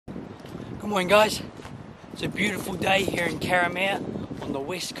Good morning, guys. It's a beautiful day here in Karamea on the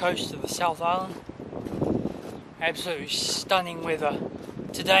west coast of the South Island. Absolutely stunning weather.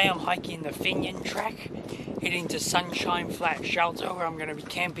 Today I'm hiking the Fenian track, heading to Sunshine Flat Shelter where I'm going to be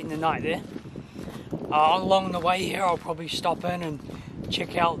camping the night there. Along the way here I'll probably stop in and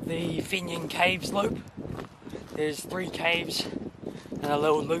check out the Fenian Caves loop. There's 3 caves and a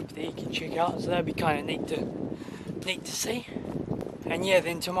little loop that you can check out, so that'd be kind of neat to see. And yeah,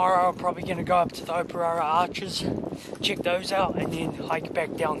 then tomorrow I'm probably going to go up to the Oparara Arches, check those out, and then hike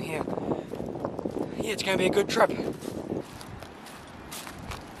back down here. Yeah, it's going to be a good trip.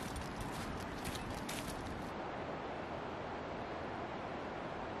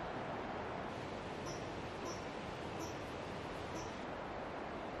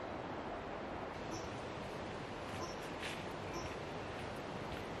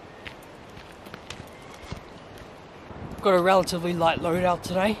 Got a relatively light loadout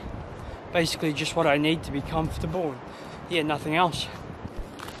today, basically just what I need to be comfortable and yeah, nothing else.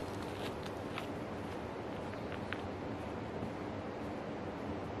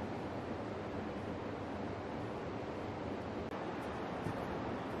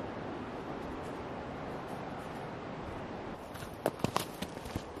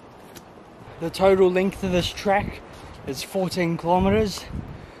 The total length of this track is 14 kilometers.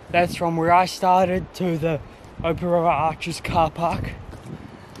 That's from where I started to the Oparara Arches car park.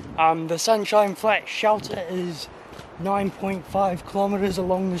 The Sunshine Flat Shelter is 9.5 kilometers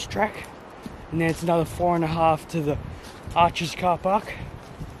along this track, and that's another 4.5 to the Arches car park.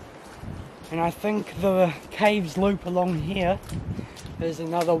 And I think the Caves loop along here is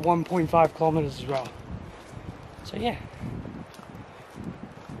another 1.5 kilometers as well. So yeah,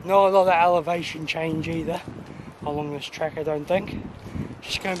 not a lot of elevation change either along this track, I don't think.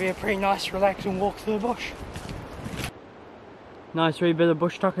 Just going to be a pretty nice relaxing walk through the bush. Nice wee bit of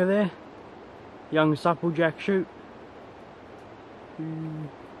bush tucker there. Young supplejack shoot.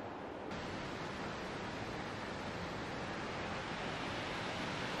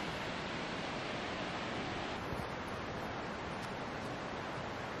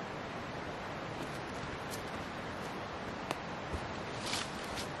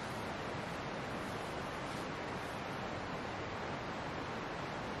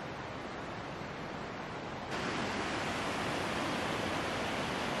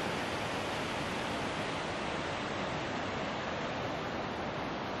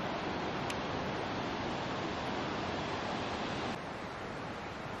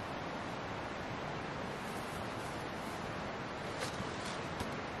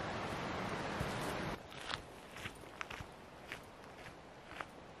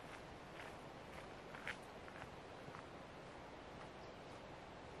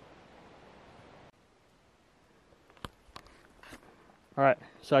 Alright,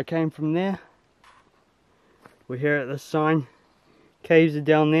 so I came from there. We're here at this sign. Caves are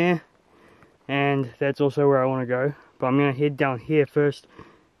down there, and that's also where I want to go. But I'm going to head down here first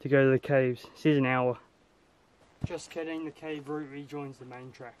to go to the caves. It says an hour. Just kidding, the cave route rejoins the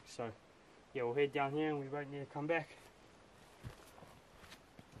main track. So yeah, we'll head down here and we won't need to come back.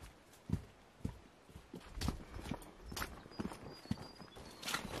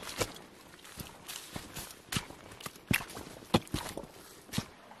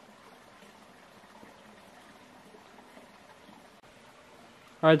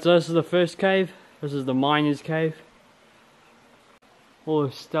 Alright, so this is the first cave. This is the miner's cave. All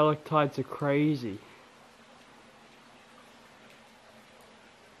the stalactites are crazy.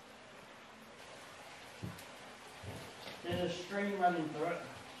 There's a stream running through it,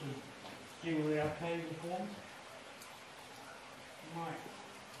 which is generally our cave forms. Right.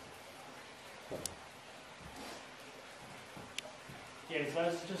 Yeah, so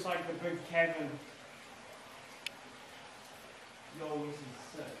it's just like the big cavern. Yo, this is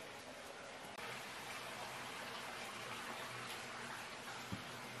sick.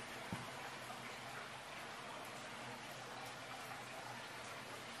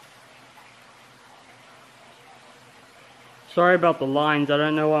 Sorry about the lines, I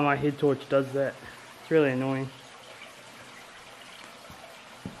don't know why my head torch does that. It's really annoying.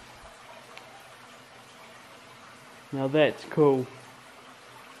 Now that's cool.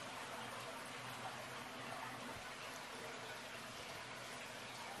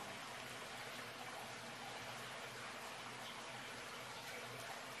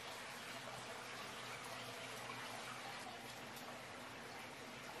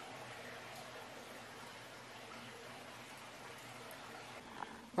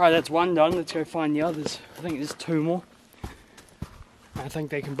 Right, that's one done. Let's go find the others. I think there's 2 more. I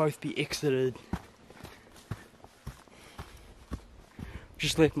think they can both be exited.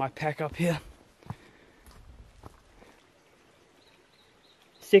 Just left my pack up here.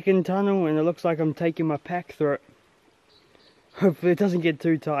 Second tunnel, and it looks like I'm taking my pack through it. Hopefully it doesn't get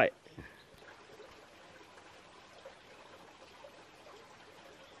too tight.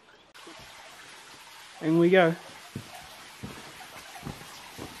 In we go.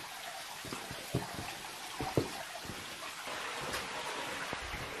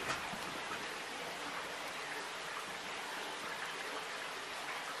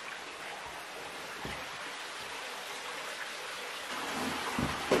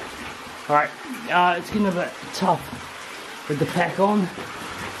 Alright, it's getting a bit tough with the pack on.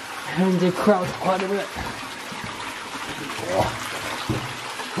 Having to crouch quite a bit.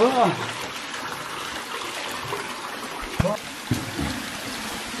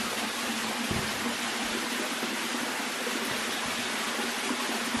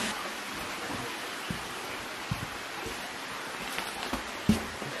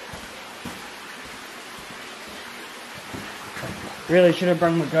 Really should have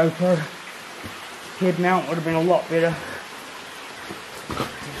brought my GoPro. Head mount would have been a lot better.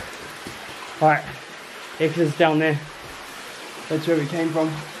 Alright, exit's down there. That's where we came from.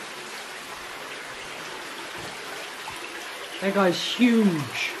 That guy's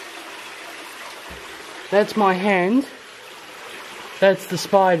huge. That's my hand. That's the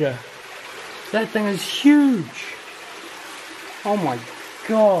spider. That thing is huge. Oh my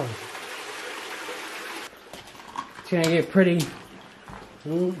god. It's gonna get pretty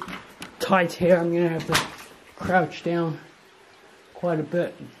tight here. I'm gonna have to crouch down quite a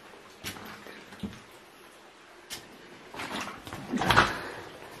bit.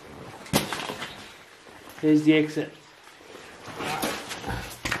 There's the exit.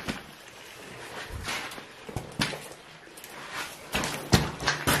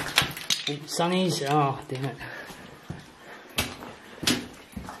 Sunnies, oh damn it.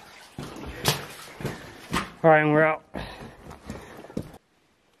 Alright, and we're out.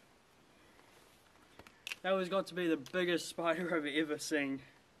 That was got to be the biggest spider I've ever seen.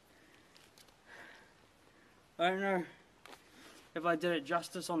 I don't know if I did it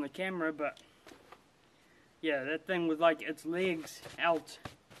justice on the camera, but yeah, that thing with like its legs out.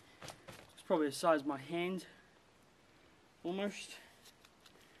 It's probably the size of my hand, almost.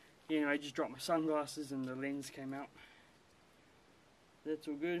 Yeah, I just dropped my sunglasses and the lens came out. That's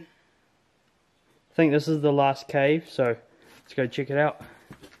all good. I think this is the last cave, so let's go check it out.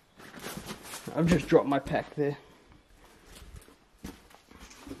 I've just dropped my pack there.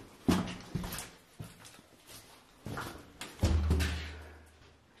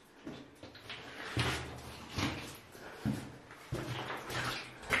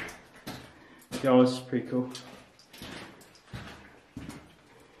 Yeah, this is pretty cool.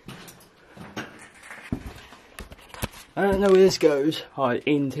 I don't know where this goes. Oh, it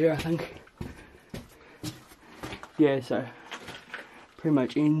ends here, I think. Yeah, so pretty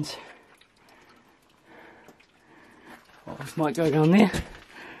much ends. Oh, this might go down there.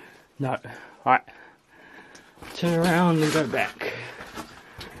 No. Alright. Turn around and go back.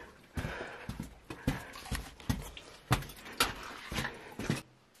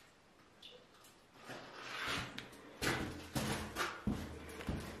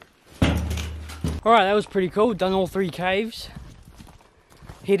 Alright, that was pretty cool. Done all 3 caves.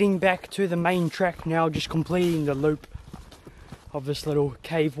 Heading back to the main track now, just completing the loop of this little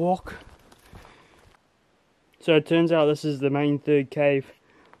cave walk. So it turns out this is the main 3rd cave.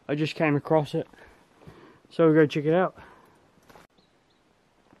 I just came across it. So we'll go check it out.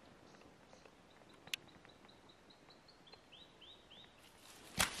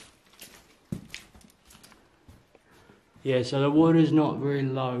 Yeah, so the water's not very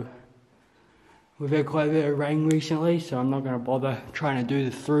low. We've had quite a bit of rain recently, so I'm not going to bother trying to do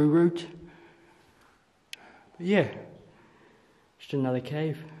the through route. But yeah, just another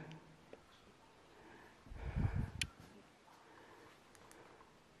cave.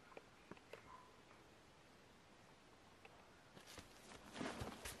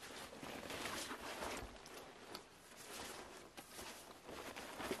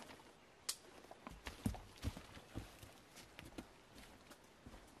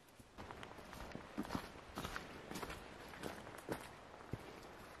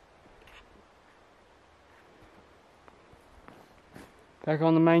 Back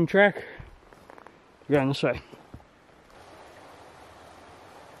on the main track. We're going this way.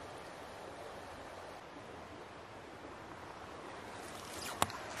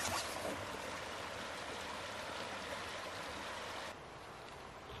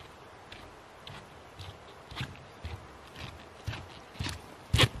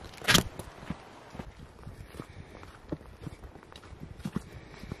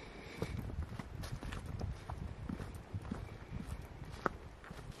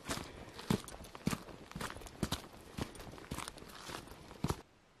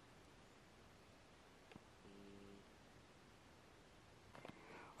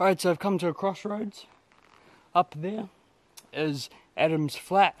 Alright, so I've come to a crossroads. Up there is Adams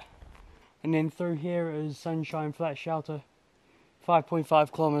Flat, and then through here is Sunshine Flat Shelter,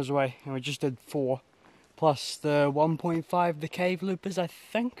 5.5 kilometers away, and we just did 4, plus the 1.5 the cave loopers, I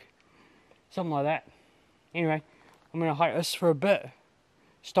think, something like that. Anyway, I'm gonna hike this for a bit,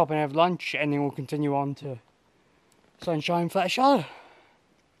 stop and have lunch, and then we'll continue on to Sunshine Flat Shelter.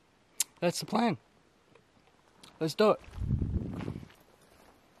 That's the plan. Let's do it.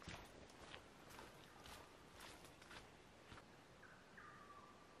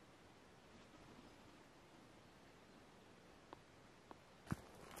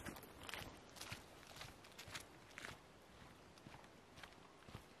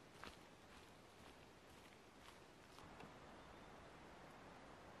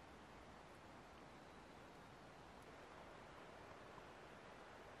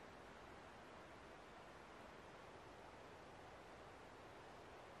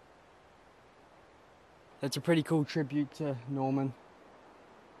 That's a pretty cool tribute to Norman.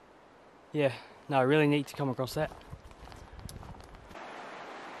 Yeah, no, really neat to come across that.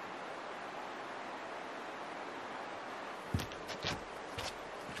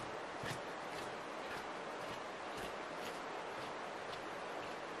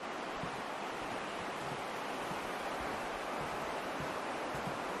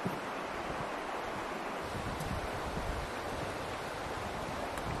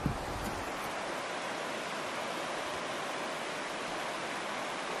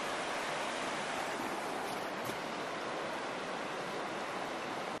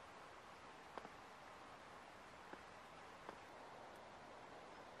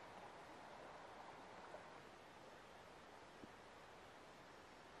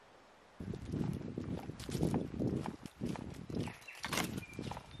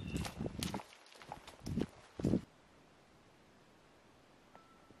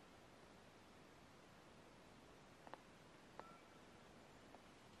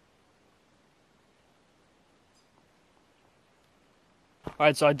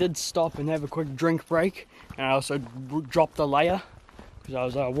 Alright, so I did stop and have a quick drink break, and I also dropped a layer because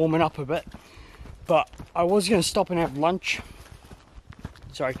I was warming up a bit. But I was going to stop and have lunch.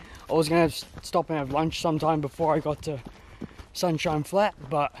 Sorry, I was going to stop and have lunch sometime before I got to Sunshine Flat,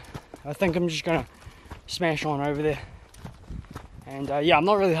 but I think I'm just going to smash on over there. And yeah, I'm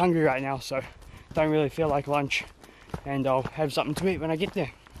not really hungry right now, so don't really feel like lunch, and I'll have something to eat when I get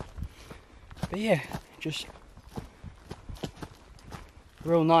there. But yeah, just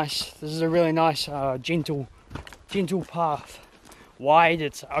real nice. This is a really nice, gentle path. Wide,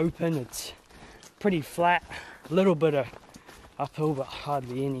 it's open, it's pretty flat. A little bit of uphill, but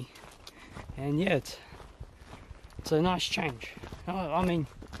hardly any. And yeah, it's a nice change. I mean,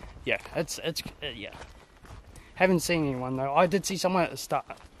 yeah, yeah. Haven't seen anyone though. I did see someone at the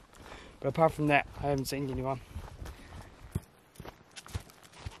start, but apart from that, I haven't seen anyone.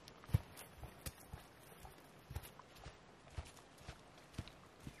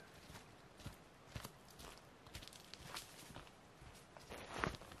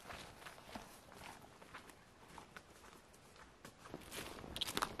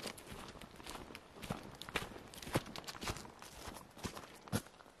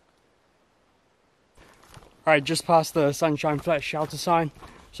 Alright, just past the Sunshine Flat Shelter sign,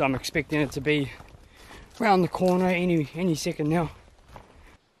 so I'm expecting it to be around the corner any second now.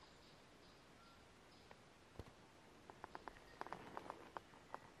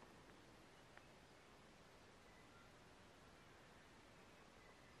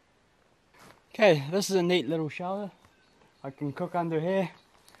 Okay, this is a neat little shelter. I can cook under here.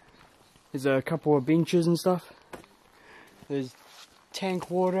 There's a couple of benches and stuff. There's tank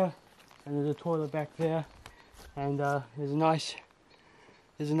water, and there's a toilet back there. And there's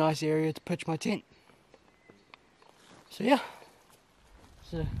a nice area to pitch my tent. So yeah,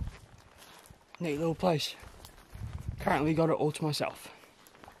 it's a neat little place. Currently got it all to myself.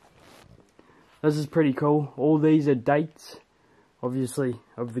 This is pretty cool. All these are dates, obviously,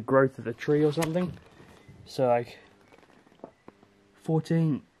 of the growth of the tree or something. So like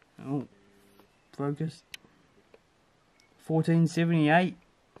 1478,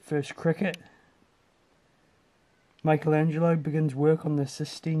 first cricket. Michelangelo begins work on the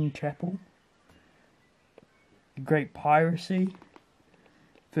Sistine Chapel. The Great Piracy.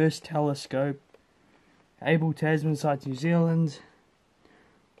 First telescope. Abel Tasman sights New Zealand.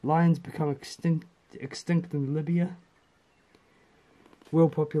 Lions become extinct in Libya.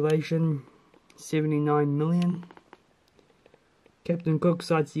 World population 79 million. Captain Cook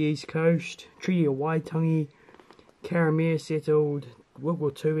sights the East Coast. Treaty of Waitangi. Caramere settled. World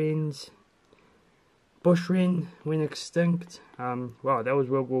War II ends. bush wren went extinct. Wow, that was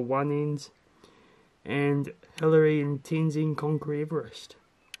World War One ends. And Hillary and Tenzing conquer Everest.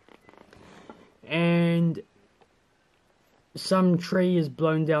 And some tree is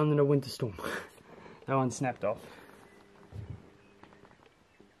blown down in a winter storm. That one snapped off.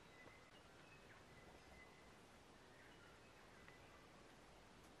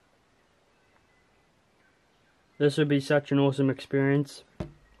 This would be such an awesome experience.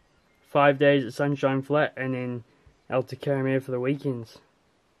 5 days at Sunshine Flat and then out to Caramare for the weekends.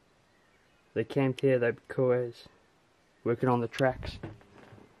 They camped here, they'd be cool as. Working on the tracks.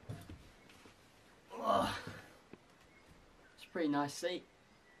 Oh, it's a pretty nice seat.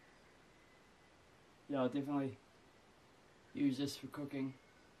 Yeah, I'll definitely use this for cooking.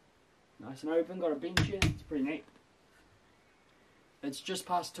 Nice and open, got a bench here, it's pretty neat. It's just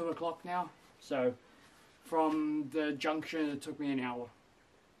past 2 o'clock now, so from the junction it took me an hour.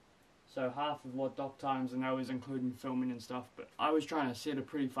 So half of what dock times, and that was including filming and stuff, but I was trying to set a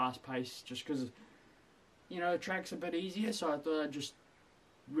pretty fast pace just because, you know, the track's a bit easier, so I thought I'd just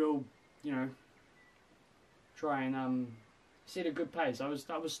try and set a good pace. I was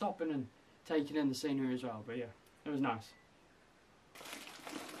stopping and taking in the scenery as well, but yeah, it was nice.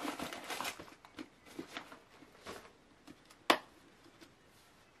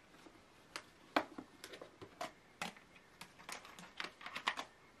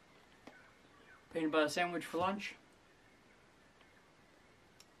 Peanut butter sandwich for lunch.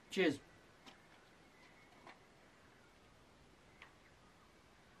 Cheers.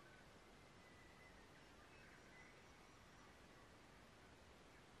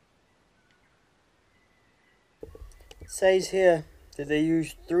 It says here that they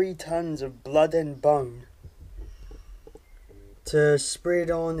used 3 tons of blood and bone to spread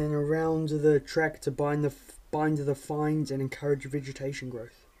on and around the track to bind to the fines and encourage vegetation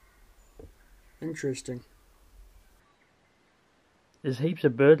growth. Interesting. There's heaps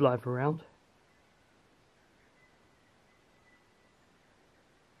of bird life around.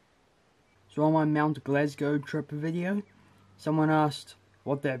 So on my Mount Glasgow trip video, someone asked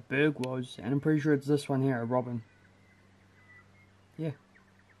what that bird was, and I'm pretty sure it's this one here, a robin. Yeah.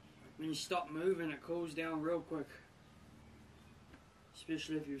 When you stop moving, it cools down real quick.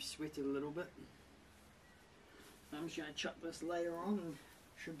 Especially if you've sweated a little bit. I'm just going to chuck this later on, and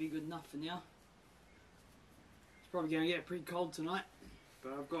should be good enough for now. Probably going to get pretty cold tonight,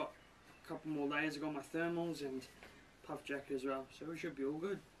 but I've got a couple more layers. I've got my thermals and puff jacket as well, so we should be all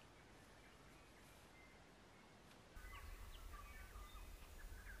good.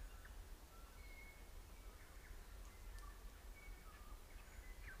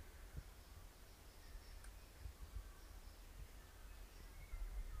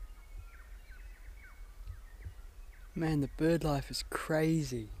 Man, the bird life is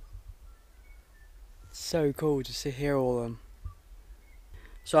crazy. So cool just to hear all of them.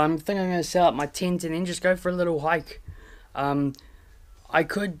 So I'm thinking I'm going to set up my tent and then just go for a little hike. I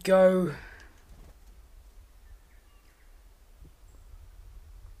could go...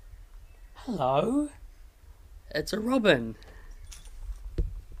 Hello? It's a robin.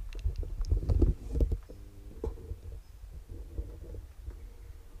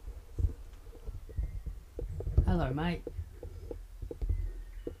 Hello, mate.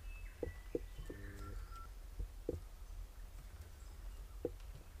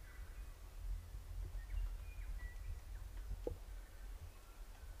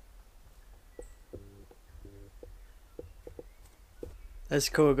 That's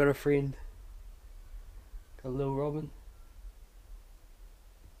cool, I got a friend. Got a little robin.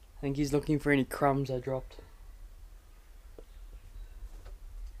 I think he's looking for any crumbs I dropped.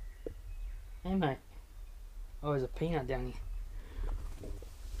 Hey mate. Oh, there's a peanut down here.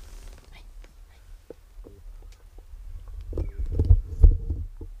 Hey.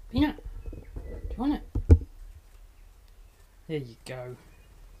 Peanut! Do you want it? There you go.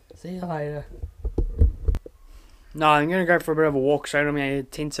 See you later. No, I'm going to go for a bit of a walk, so I'm going to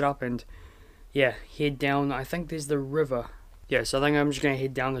tent it up and, yeah, head down. I think there's the river. Yeah, so I think I'm just going to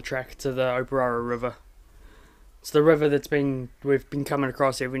head down the track to the Oparara River. It's the river we've been coming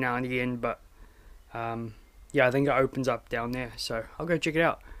across every now and again, but, yeah, I think it opens up down there, so I'll go check it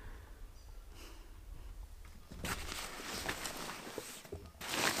out.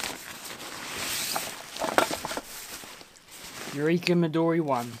 Eureka Midori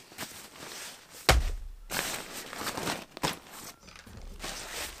 1.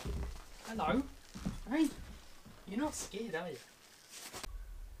 Hello? Hey, you're not scared, are you?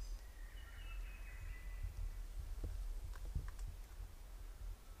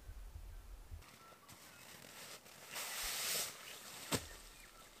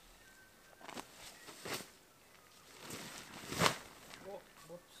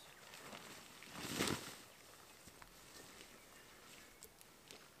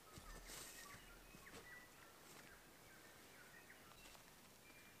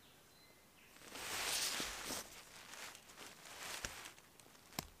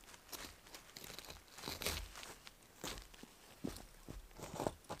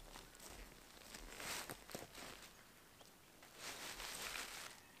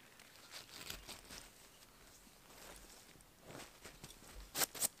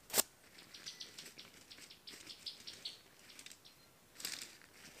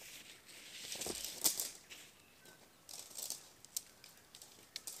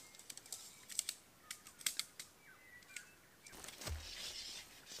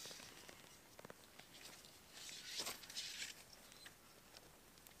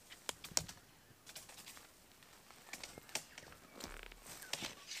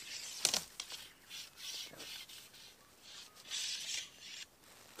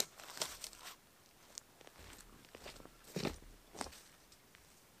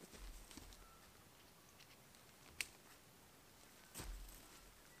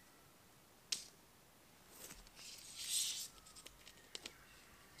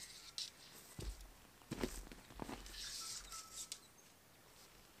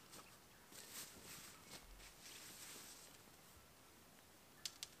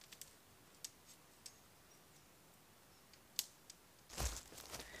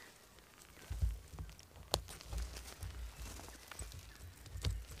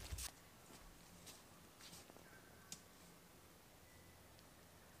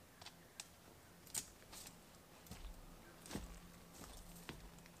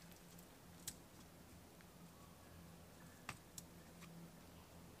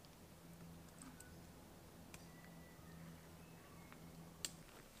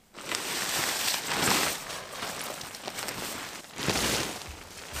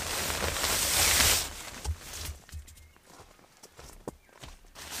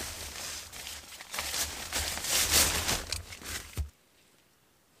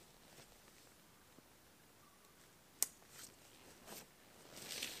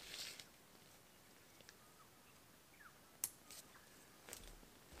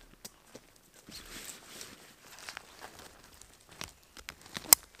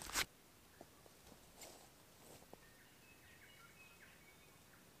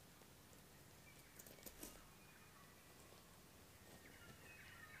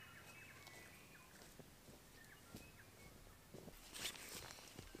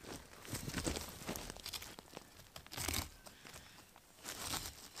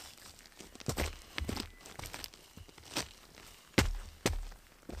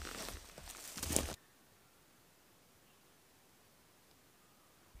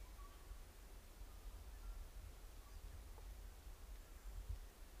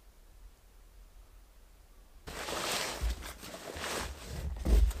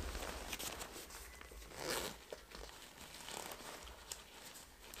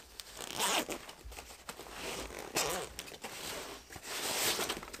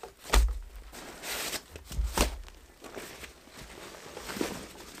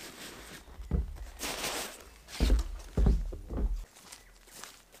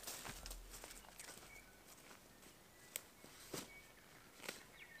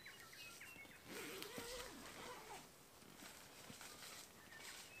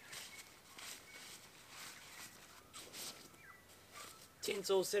 tent's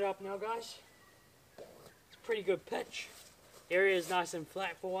all set up now, guys. It's a pretty good pitch. Area is nice and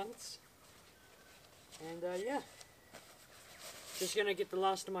flat for once. And yeah, just gonna get the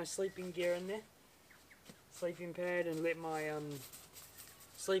last of my sleeping gear in there. Sleeping pad, and let my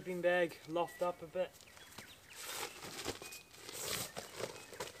sleeping bag loft up a bit.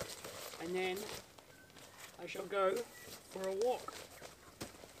 And then I shall go for a walk.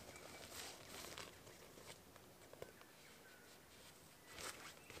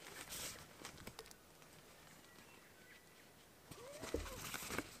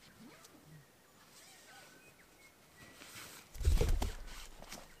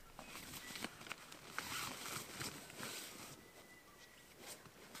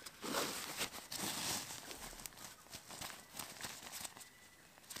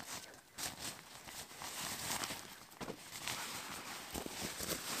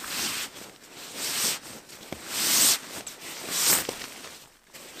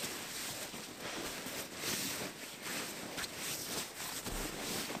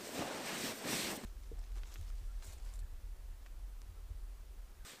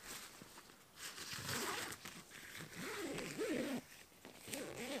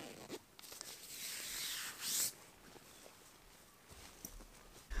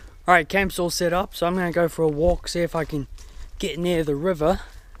 Alright, camp's all set up, so I'm going to go for a walk, see if I can get near the river.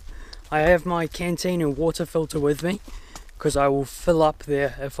 I have my canteen and water filter with me, because I will fill up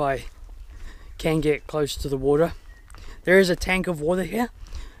there if I can get close to the water. There is a tank of water here.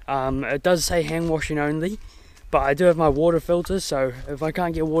 It does say hand washing only, but I do have my water filter, so if I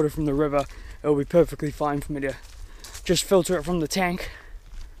can't get water from the river, it'll be perfectly fine for me to just filter it from the tank.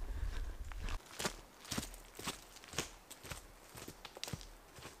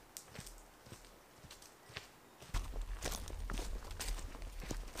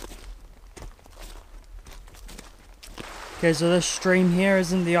 Okay, so this stream here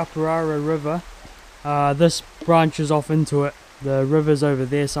isn't the Oparara River. This branches off into it. The river's over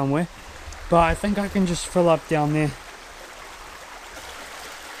there somewhere. But I think I can just fill up down there.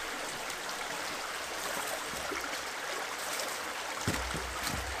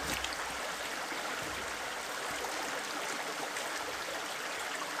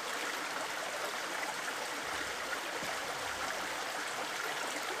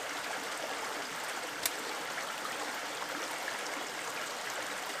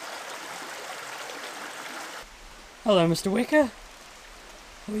 Hello, Mr. Wicker.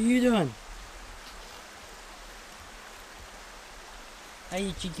 What are you doing? Hey,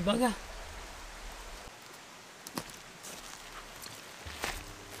 you cheeky bugger.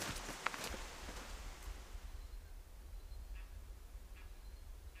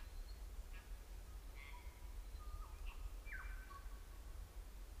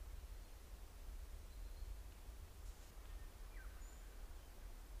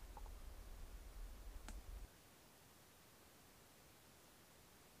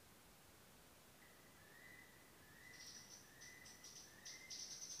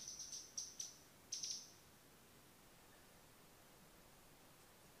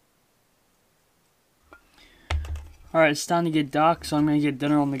 Alright, it's starting to get dark, so I'm going to get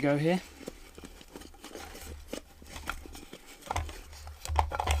dinner on the go here.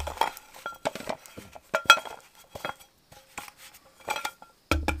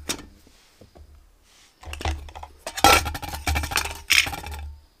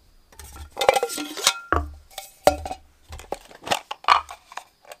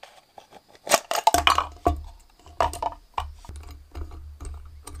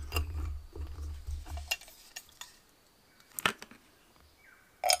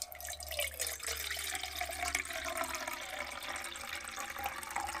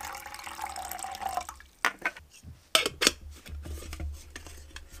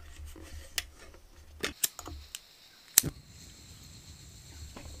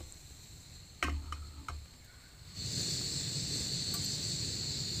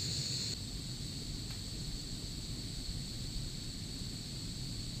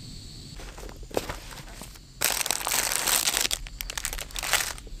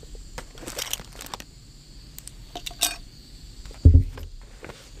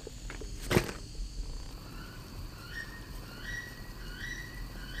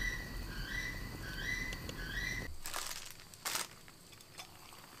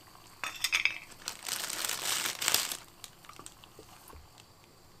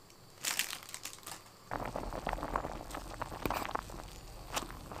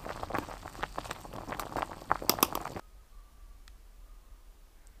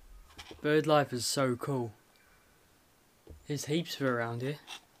 Bird life is so cool. There's heaps of it around here.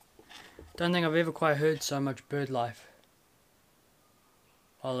 Don't think I've ever quite heard so much bird life.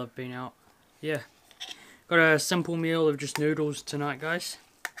 while I've been out. Yeah, got a simple meal of just noodles tonight, guys.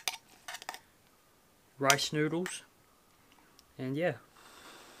 Rice noodles. And yeah,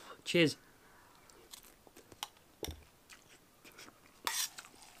 cheers.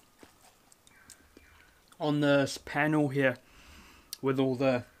 On this panel here, with all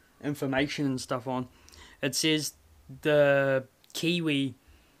the information and stuff on, it says the kiwi,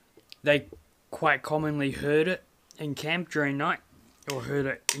 they quite commonly herd it in camp during night, or herd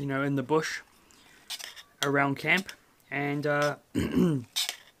it, you know, in the bush around camp. And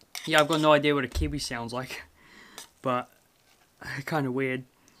yeah, I've got no idea what a kiwi sounds like, but kind of weird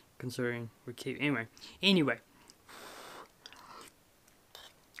considering we're kiwi. Anyway,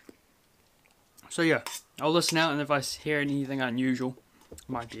 so yeah, I'll listen out, and if I hear anything unusual, it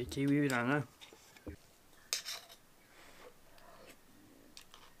might be a kiwi, I don't know.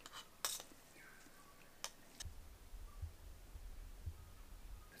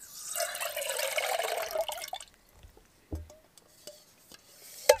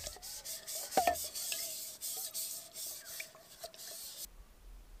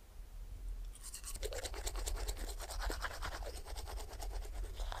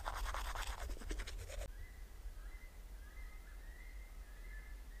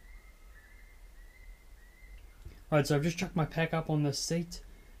 Alright, so I've just chucked my pack up on the seat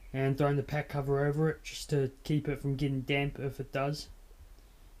and thrown the pack cover over it just to keep it from getting damp if it does.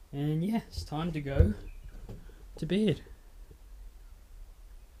 And yeah, it's time to go to bed.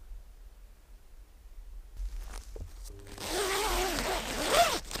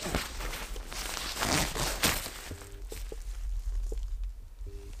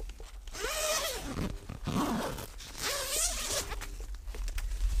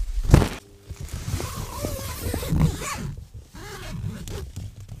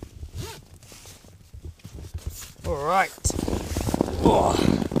 Alright,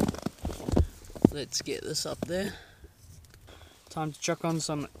 let's get this up there. Time to chuck on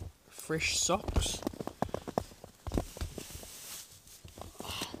some fresh socks.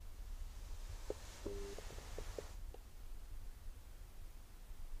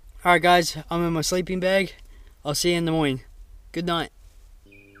 Alright guys, I'm in my sleeping bag. I'll see you in the morning. Good night.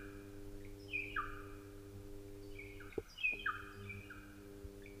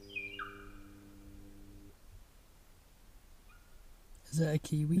 Is that a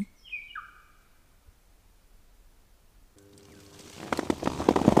kiwi?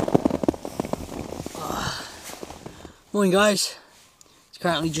 Morning guys. It's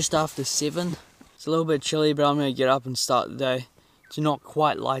currently just after 7. It's a little bit chilly, but I'm going to get up and start the day. It's not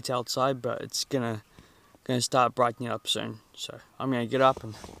quite light outside, but it's gonna start brightening up soon. So I'm going to get up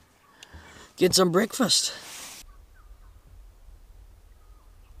and get some breakfast.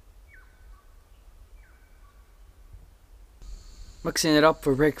 Mixing it up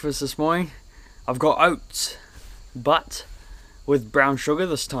for breakfast this morning. I've got oats, but with brown sugar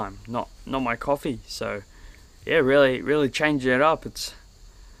this time, not my coffee. So yeah, really changing it up. It's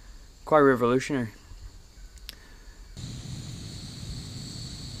quite revolutionary.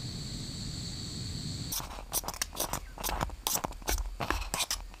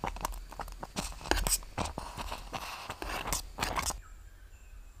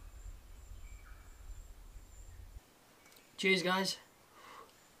 Cheers, guys.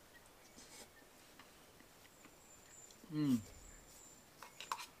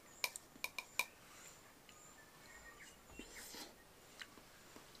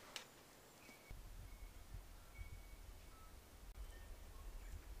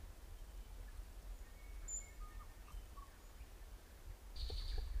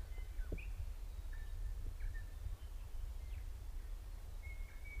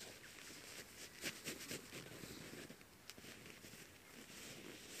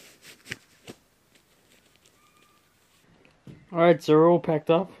 Alright, so we're all packed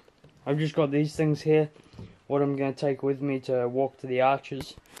up. I've just got these things here, what I'm going to take with me to walk to the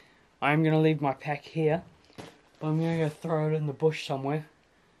Arches. I'm going to leave my pack here, but I'm going to go throw it in the bush somewhere,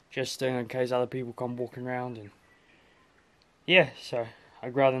 just in case other people come walking around. And yeah, so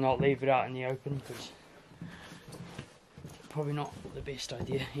I'd rather not leave it out in the open, because probably not the best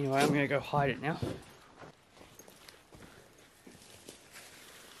idea. Anyway, I'm going to go hide it now.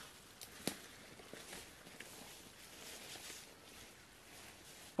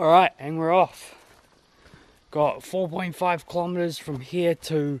 Alright, and we're off. Got 4.5 kilometers from here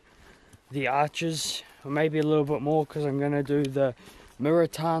to the Arches, or maybe a little bit more, because I'm going to do the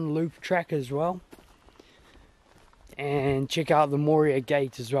Tarn loop track as well, and check out the Moria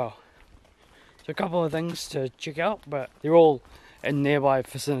Gate as well. So a couple of things to check out, but they're all in nearby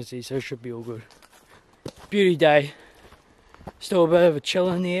vicinity, so it should be all good. Beauty day. Still a bit of a chill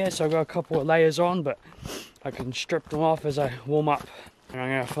in the air, so I've got a couple of layers on, but I can strip them off as I warm up. And I'm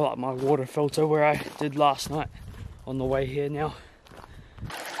going to fill up my water filter where I did last night on the way here now.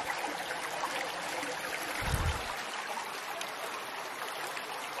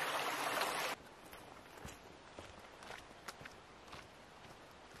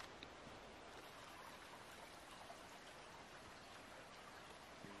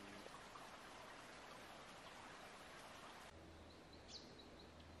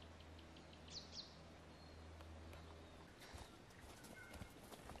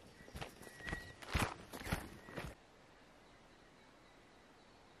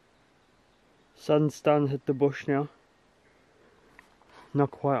 Sun's starting to hit the bush now.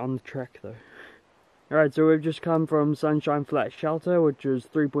 Not quite on the track though. Alright, so we've just come from Sunshine Flat Shelter, which is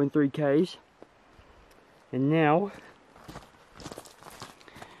 3.3 k's. And now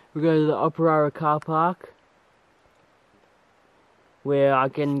we go to the Oparara car park, where I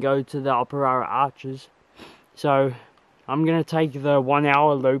can go to the Oparara Arches. So I'm going to take the 1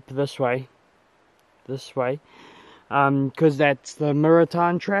 hour loop this way, because that's the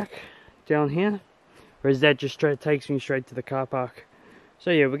Tarn track down here, whereas that just takes me straight to the car park. So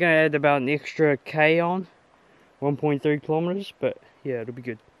yeah, we're going to add about an extra K on, 1.3 kilometers, but yeah, it'll be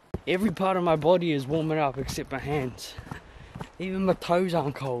good. Every part of my body is warming up except my hands. Even my toes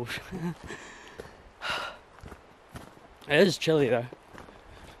aren't cold. It is chilly though.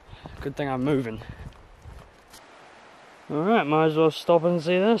 Good thing I'm moving. Alright, might as well stop and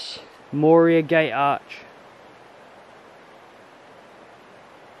see this. Moria Gate Arch.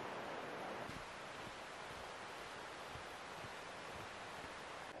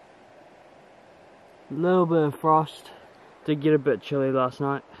 A little bit of frost. Did get a bit chilly last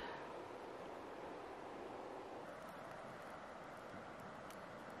night.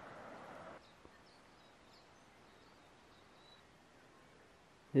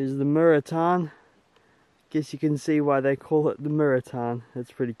 Here's the Tarn. Guess you can see why they call it the Tarn.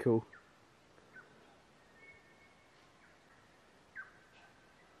 That's pretty cool.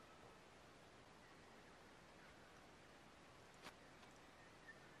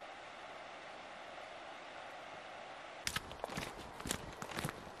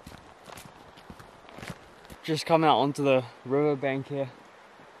 Just come out onto the riverbank here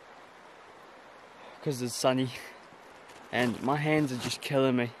because it's sunny. And my hands are just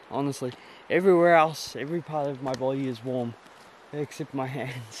killing me, honestly. Everywhere else, every part of my body is warm, except my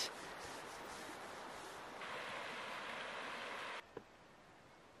hands.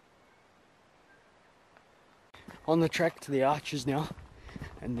 On the track to the Arches now,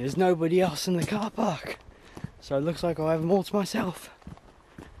 and there's nobody else in the car park. So it looks like I'll have them all to myself.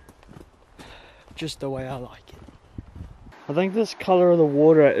 Just the way I like it. I think this colour of the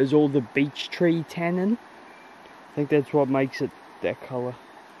water is all the beech tree tannin. I think that's what makes it that colour.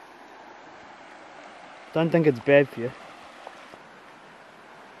 Don't think it's bad for you.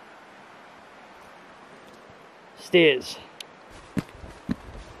 Stairs.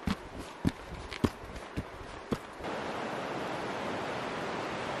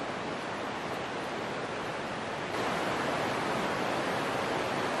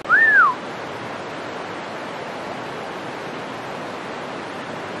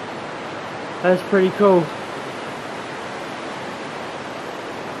 That's pretty cool.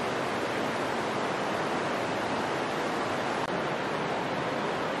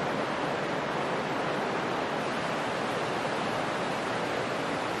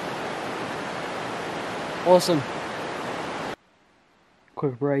 Awesome.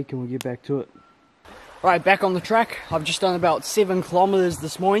 Quick break and we'll get back to it. Right, back on the track. I've just done about 7 kilometers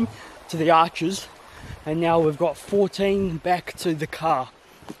this morning to the Arches, and now we've got 14 back to the car.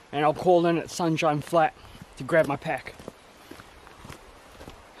 And I'll call in at Sunshine Flat to grab my pack.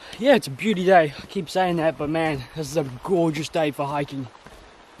 Yeah, it's a beauty day. I keep saying that, but man, this is a gorgeous day for hiking.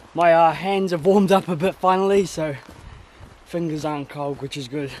 My hands have warmed up a bit finally, so fingers aren't cold, which is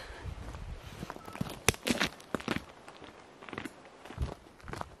good.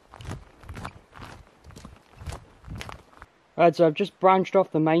 Alright, so I've just branched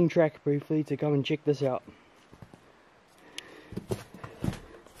off the main track briefly to come and check this out.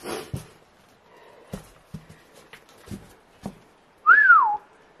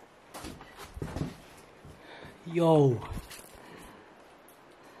 Yo,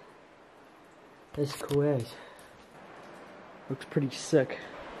 that's cool as. Looks pretty sick.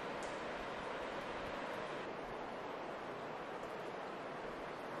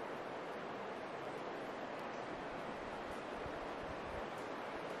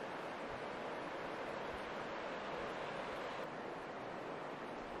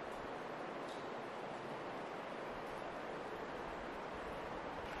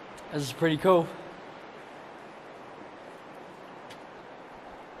 This is pretty cool.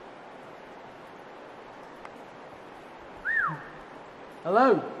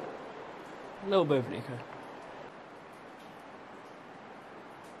 Hello. A little bit of an echo.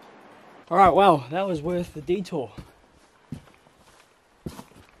 Alright, well, that was worth the detour.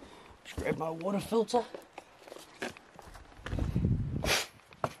 Just grab my water filter.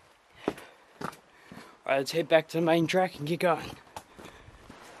 Alright, let's head back to the main track and get going.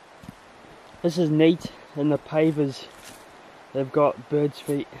 This is neat, and the pavers, they've got bird's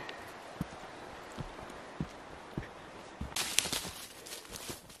feet.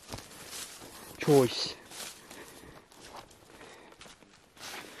 Choice.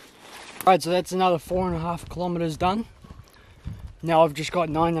 Alright, so that's another 4.5 kilometers done. Now I've just got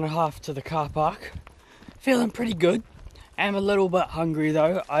 9.5 to the car park. Feeling pretty good. I'm a little bit hungry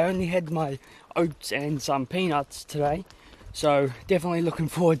though. I only had my oats and some peanuts today, so definitely looking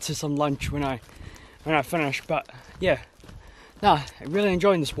forward to some lunch when I finish. But yeah, no, I'm really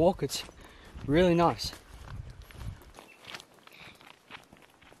enjoying this walk. It's really nice.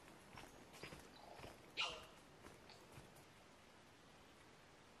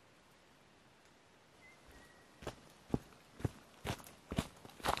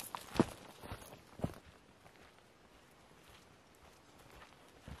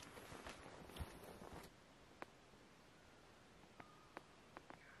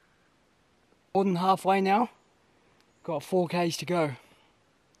 More than halfway now. Got 4 k's to go.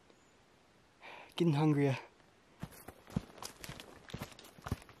 Getting hungrier.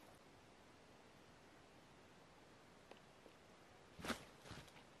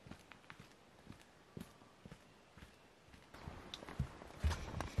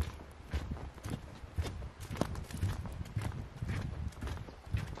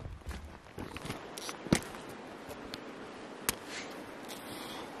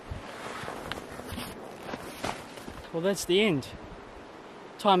 Well, that's the end.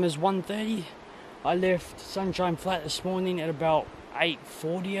 Time is 1:30. I left Sunshine Flat this morning at about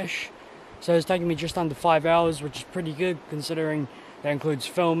 8:40ish. So it's taken me just under 5 hours, which is pretty good considering that includes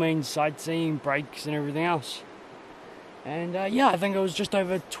filming, sightseeing, breaks and everything else. And yeah, I think it was just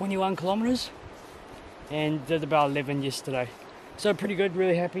over 21 kilometers and did about 11 yesterday. So pretty good,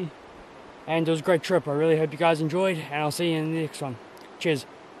 really happy. And it was a great trip. I really hope you guys enjoyed, and I'll see you in the next one. Cheers.